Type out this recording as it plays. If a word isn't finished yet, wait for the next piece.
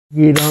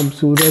Yogi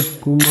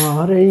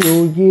Ramsuratkumar,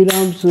 Yogi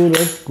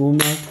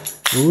Ramsuratkumar,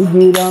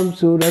 Yogi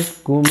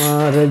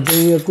Ramsuratkumar,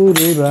 Jaya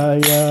Guru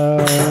Raya.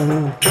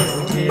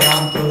 Yogi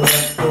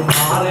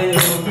Ramsuratkumar,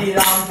 Yogi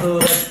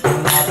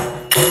Ramsuratkumar,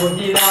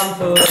 Yogi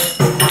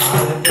Ramsuratkumar,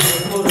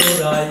 Jaya Guru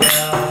Raya.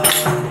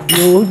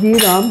 Yogi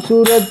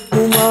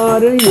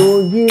Ramsuratkumar,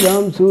 Yogi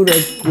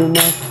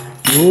Ramsuratkumar,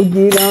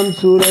 Yogi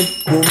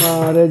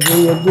Ramsuratkumar,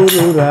 Jaya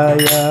Guru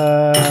Raya.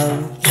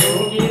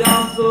 Yogi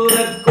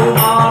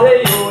Ramsuratkumar,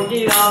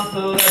 Yogi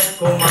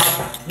Ramsuratkumar,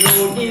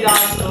 Yogi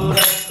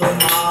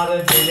Ramsuratkumar,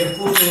 Jaya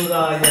Guru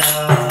Raya.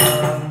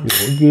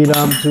 Yogi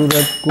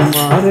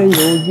Ramsuratkumar,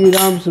 Yogi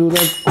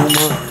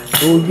Ramsuratkumar,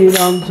 Yogi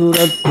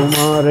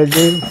Ramsuratkumar,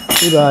 Jaya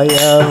Guru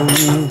Raya.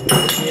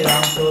 Yogi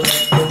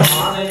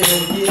Ramsuratkumar,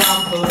 Yogi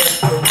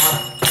Ramsuratkumar,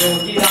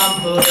 Yogi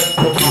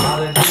Ramsuratkumar,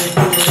 Jaya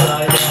Guru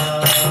Raya.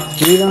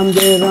 Shri Ram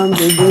Jai Ram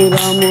Jai Jai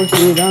Ram,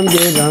 Shri Ram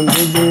Jai Ram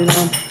Jai Jai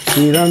Ram,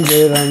 Shri Ram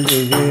Jai Ram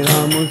Jai Jai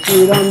Ram, Shri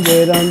Ram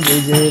Jai Ram Jai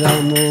Jai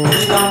Ram.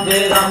 Shri Ram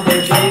Jai Ram Jai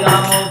Jai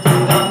Ram,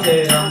 Shri Ram Jai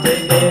Ram Jai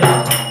Jai Ram,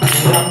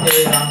 Shri Ram Jai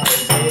Ram Jai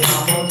Jai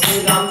Ram, Shri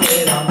Ram Jai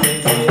Ram Jai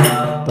Jai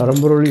Ram.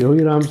 Paramporul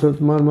Yogi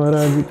Ramsuratkumar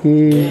Maharaj ki.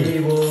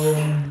 Om.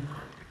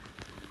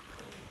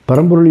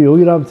 பரம்பொருள்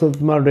யோகி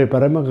ராம்சுரத்குமாருடைய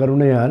பரம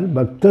கருணையால்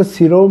பக்த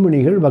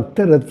சிரோமணிகள்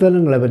பக்த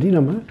ரத்தனங்களை பற்றி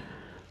நம்ம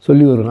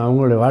சொல்லி வருவோம்.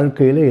 அவங்களுடைய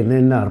வாழ்க்கையில்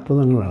என்னென்ன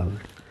அற்புதங்கள்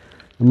நடந்தது.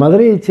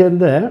 மதுரையைச்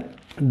சேர்ந்த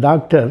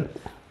டாக்டர்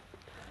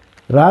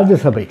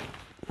ராஜசபை,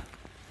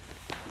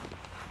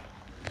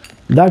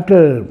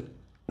 டாக்டர்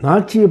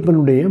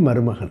நாச்சியப்பனுடைய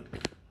மருமகன்.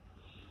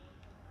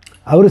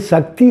 அவர்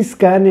சக்தி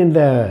ஸ்கேன் என்ற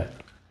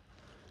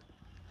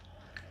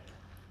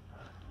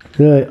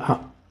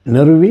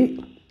நிறுவி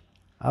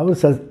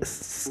அவர்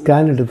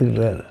ஸ்கேன்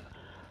எடுத்துக்கிட்டார்.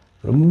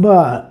 ரொம்ப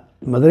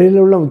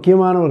மதுரையில் உள்ள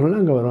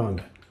முக்கியமானவர்கள்லாம் அங்கே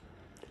வருவாங்க.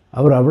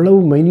 அவர் அவ்வளவு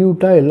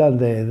மைன்யூட்டாக எல்லாம்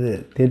அந்த இது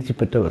தேர்ச்சி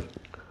பெற்றவர்.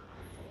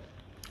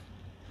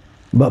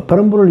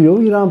 பரம்பொருள்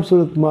யோகி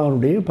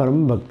ராம்சுரத்குமாருடைய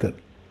பரம பக்தர்.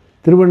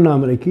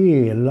 திருவண்ணாமலைக்கு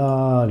எல்லா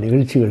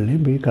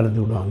நிகழ்ச்சிகள்லையும் போய் கலந்து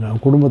விடுவாங்க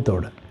அவங்க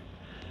குடும்பத்தோடு.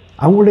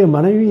 அவங்களுடைய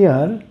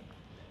மனைவியார்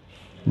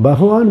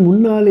பகவான்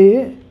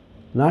முன்னாலேயே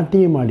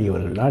நாட்டியம்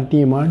ஆடியவர்கள்,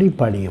 நாட்டியமாடி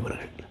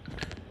பாடியவர்கள்.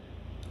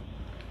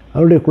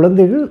 அவருடைய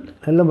குழந்தைகள்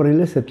நல்ல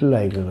முறையில் செட்டில்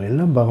ஆகிக்குவாங்க.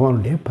 எல்லாம்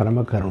பகவானுடைய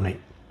பரம கருணை.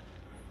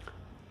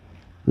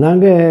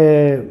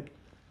 நாங்கள்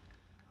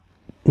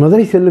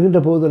மதுரை செல்லுகின்ற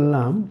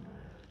போதெல்லாம்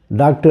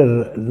டாக்டர்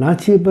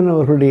நாச்சியப்பன்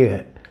அவர்களுடைய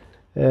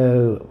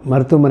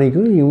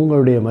மருத்துவமனைக்கும்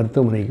இவங்களுடைய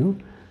மருத்துவமனைக்கும்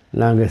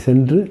நாங்கள்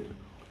சென்று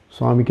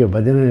சுவாமிக்கு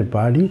பஜனை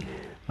பாடி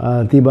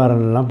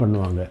தீபாராதனைலாம்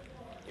பண்ணுவாங்க.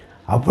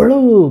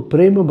 அவ்வளவு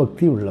பிரேம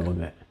பக்தி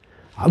உள்ளவங்க.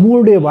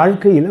 அவங்களுடைய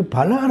வாழ்க்கையில்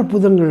பல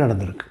அற்புதங்கள்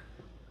நடந்திருக்கு.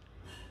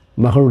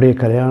 மகளுடைய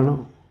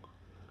கல்யாணம்,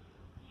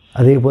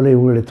 அதே போல்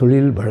இவங்களுடைய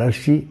தொழில்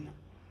வளர்ச்சி,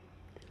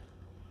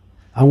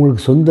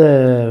 அவங்களுக்கு சொந்த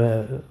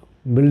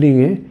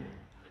பில்டிங்கு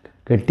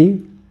கட்டி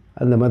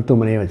அந்த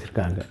மருத்துவமனையை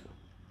வச்சுருக்காங்க.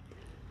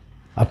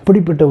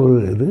 அப்படிப்பட்ட ஒரு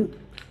இது.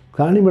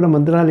 காணிமடம்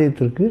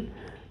மந்த்ராலயத்திற்கு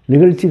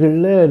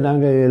நிகழ்ச்சிகளில்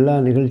நாங்கள் எல்லா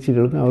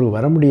நிகழ்ச்சிகளுக்கும் அவருக்கு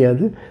வர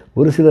முடியாது.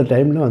 ஒரு சில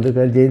டைமில்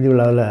வந்திருக்காரு. ஜெயந்தி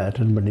விழாவில்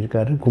அட்டன்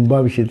பண்ணியிருக்காரு.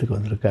 கும்பாபிஷேகத்துக்கு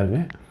வந்திருக்காங்க.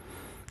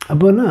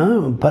 அப்போனா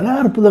பல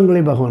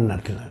அற்புதங்களை பகவான்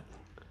நடத்தினார்.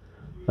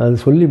 அது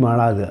சொல்லி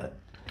மாளாது.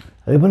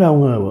 அதே போல்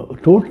அவங்க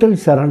டோட்டல்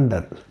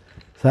சரண்டர்,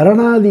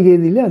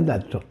 சரணாதிகதியில் அந்த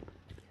அர்த்தம்.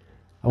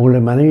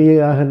 அவங்களுடைய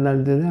மனைவியாக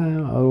இருந்தாலும் சரி,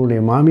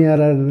 அவருடைய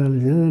மாமியாராக இருந்தாலும்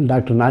சரி,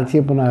 டாக்டர்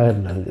நாச்சியப்பனாக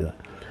இருந்தாலும் சரி,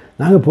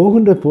 நாங்கள்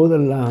போகின்ற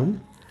போதெல்லாம்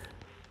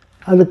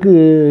அதுக்கு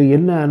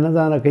என்ன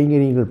அன்னதான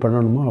கைங்கரியங்கள்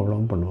பண்ணணுமோ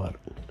அவ்வளவும் பண்ணுவார்.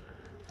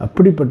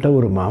 அப்படிப்பட்ட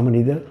ஒரு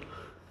மாமனிதர்.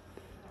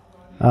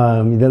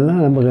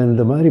 இதெல்லாம் நமக்கு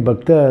இந்த மாதிரி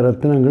பக்த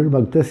ரத்னங்கள்,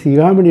 பக்த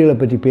சிகாமணிகளை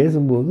பற்றி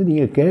பேசும்போது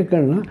நீங்கள்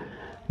கேட்கணுன்னா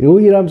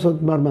யோகி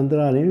ராம்சுரத்குமார்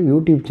மந்த்ராலயம்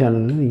யூடியூப்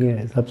சேனலில்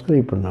நீங்கள்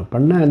சப்ஸ்கிரைப்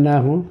பண்ணால்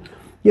என்னாகும்,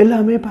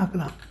 எல்லாமே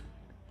பார்க்கலாம்,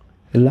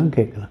 எல்லாம்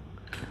கேட்கலாம்.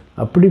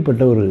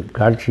 அப்படிப்பட்ட ஒரு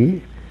காட்சி.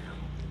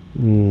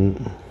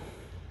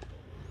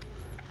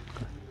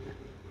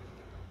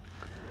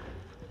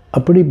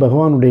 அப்படி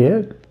பகவானுடைய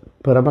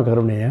பரம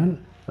கருணையால்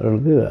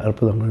அவர்களுக்கு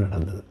அற்புதங்கள்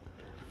நடந்தது.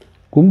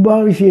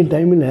 கும்பாபிஷேக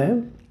டைமில்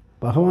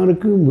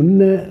பகவானுக்கு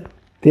முன்ன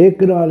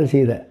தேக்குறால்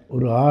செய்த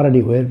ஒரு 6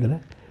 அடி உயரத்தில்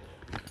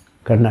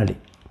கண்ணாடி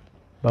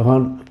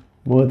பகவான்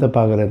முகத்தை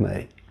பார்க்குற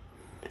மாதிரி.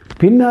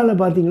 பின்னால்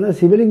பார்த்திங்கன்னா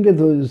சிவலிங்க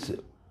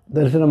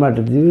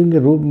தரிசனமாட்ட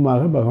சிவலிங்க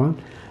ரூபமாக பகவான்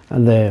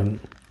அந்த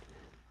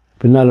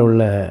பின்னால்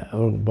உள்ள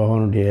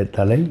பகவானுடைய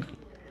தலை,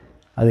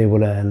 அதே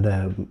போல் அந்த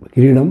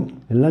கிரீடம்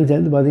எல்லாம்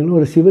சேர்ந்து பார்த்திங்கன்னா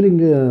ஒரு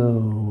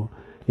சிவலிங்கம்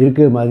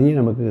இருக்கிற மாதிரியே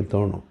நமக்கு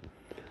தோணும்.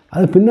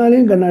 அது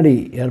பின்னாலேயும் கண்ணாடி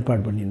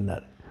ஏற்பாடு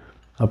பண்ணியிருந்தார்.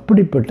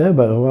 அப்படிப்பட்ட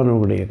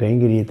பகவானுடைய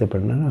கைங்கரியத்தை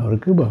பண்ணார்.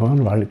 அவருக்கு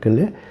பகவான்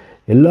வாழ்க்கையில்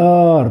எல்லா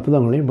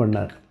அற்புதங்களையும்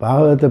பண்ணார்.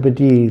 பாகவத்தை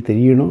பற்றி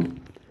தெரியணும்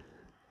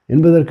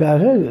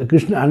என்பதற்காக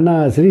அண்ணா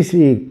ஸ்ரீ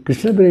ஸ்ரீ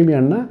கிருஷ்ண பிரேமி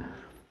அண்ணா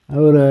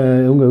அவர்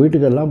இவங்க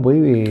வீட்டுக்கெல்லாம்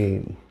போய்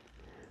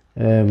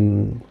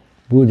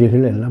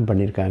பூஜைகள் எல்லாம்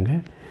பண்ணியிருக்காங்க.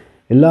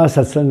 எல்லா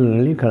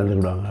சத்சங்கங்களையும்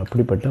கலந்துக்கிடுவாங்க.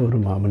 அப்படிப்பட்ட ஒரு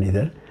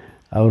மாமனிதர்.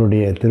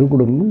 அவருடைய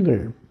திருக்குடும்பங்கள்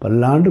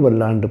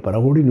பல்லாண்டு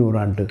பரகோடி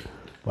நூறாண்டு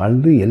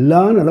வாழ்ந்து எல்லா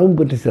நலமும்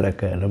பெற்று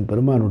சிறக்க நம்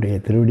பெருமானுடைய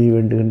திருவடியை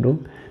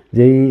வேண்டுகின்றோம்.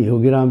 ஜெய்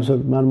யோகி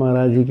ராம்சுரத்குமார்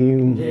மகாராஜ் கி.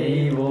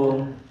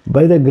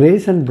 By the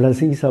grace and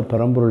blessings of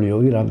Paramporul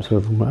Yogi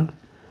Ramsuratkumar,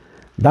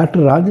 Dr.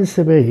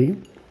 Rajasabai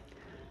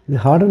is a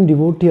hardened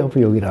devotee of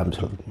Yogi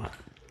Ramsuratkumar.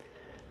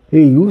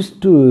 He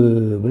used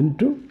to went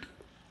to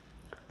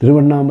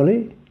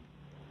tiruvannamalai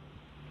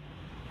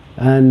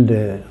and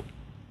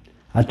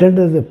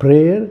attended the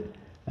prayer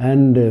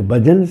and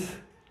bhajans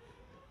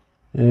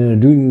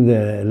during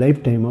the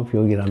lifetime of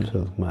Yogi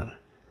Ramsuratkumar.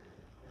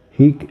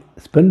 He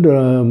spent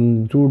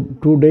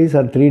 2 days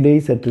or 3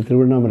 days at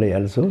Tiruvannamalai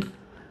also.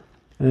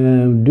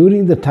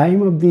 During the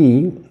time of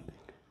the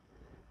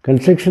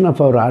construction of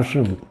our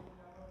ashram,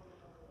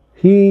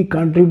 he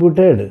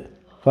contributed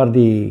for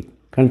the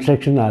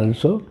construction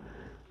also.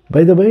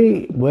 By the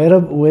way,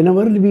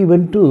 whenever we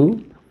went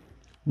to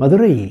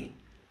Madurai,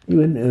 he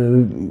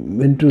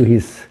went to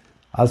his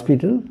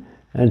hospital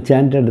and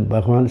chanted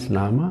Bhagavan's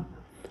Nama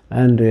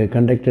and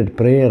conducted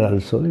prayer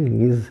also in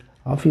his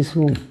office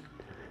room.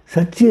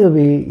 Such a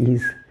way he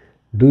is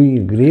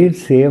doing great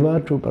seva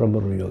to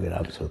Paramporul Yogi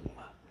Ramsuratkumar.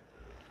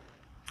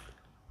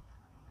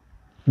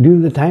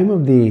 During the time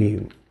of the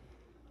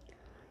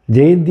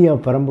Jayanti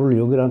of Paramporul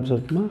Yogi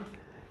Ramsuratkumar,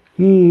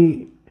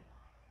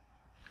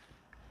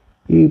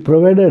 he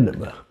provided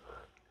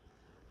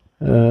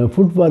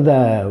food for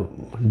the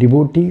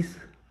devotees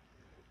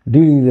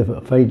during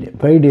the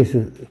 5 days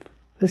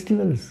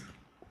festivals.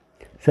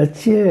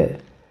 Such a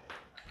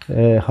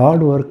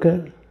hard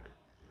worker,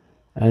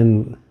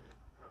 and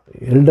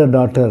elder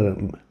daughter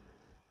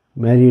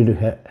marriage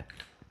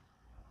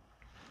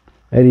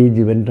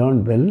went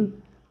on well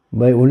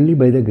only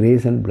by the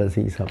grace and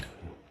blessings of.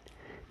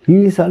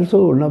 He is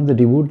also one of the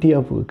devotee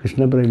of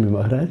Krishna Premi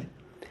Maharaj.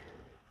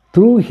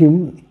 Through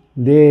him,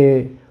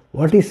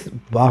 what is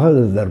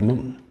Bhagavad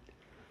Dharmam,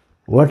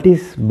 what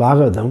is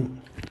Bhagavatam,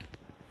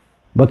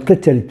 Bhakta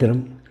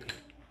Charitram,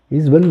 he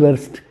is well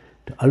versed,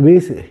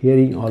 always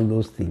hearing all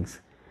those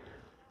things.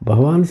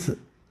 Bhagavan's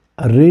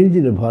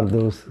arranged for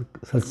those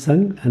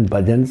satsang and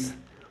bhajans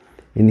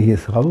in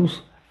his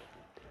house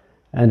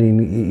and in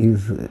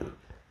his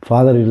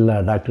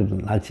father-in-law, Dr.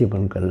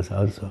 Nachiappan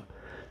also.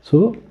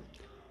 So,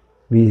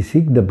 we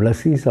seek the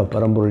blessings of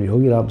Paramporul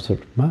Yogi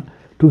Ramsuratkumar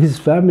to his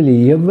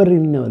family ever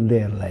in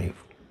their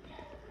life.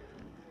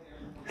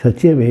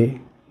 Such a way,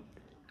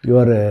 you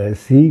are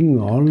seeing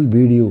all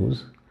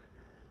videos.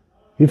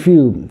 If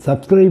you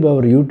subscribe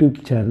our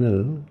YouTube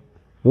channel,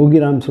 Yogi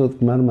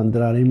Ramsuratkumar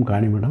Manthralayam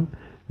Kanimadam,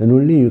 then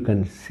only you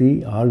can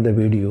see all the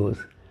videos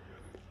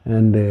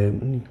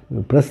and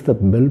press the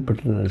bell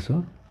button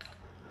also.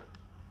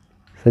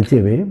 Such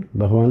a way,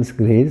 Bhagavan's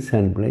grace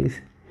and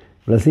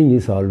blessing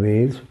is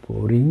always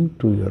pouring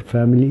to your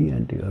family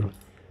and to your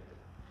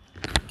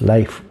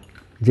life.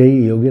 Jai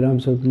Yogi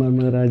Ramsuratkumar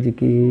Maharaj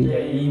ki,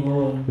 Jai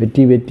Om.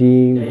 Vetti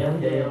Vetti,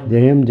 Jayam Jayam.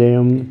 Jayam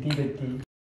Jayam. Vetti Vetti.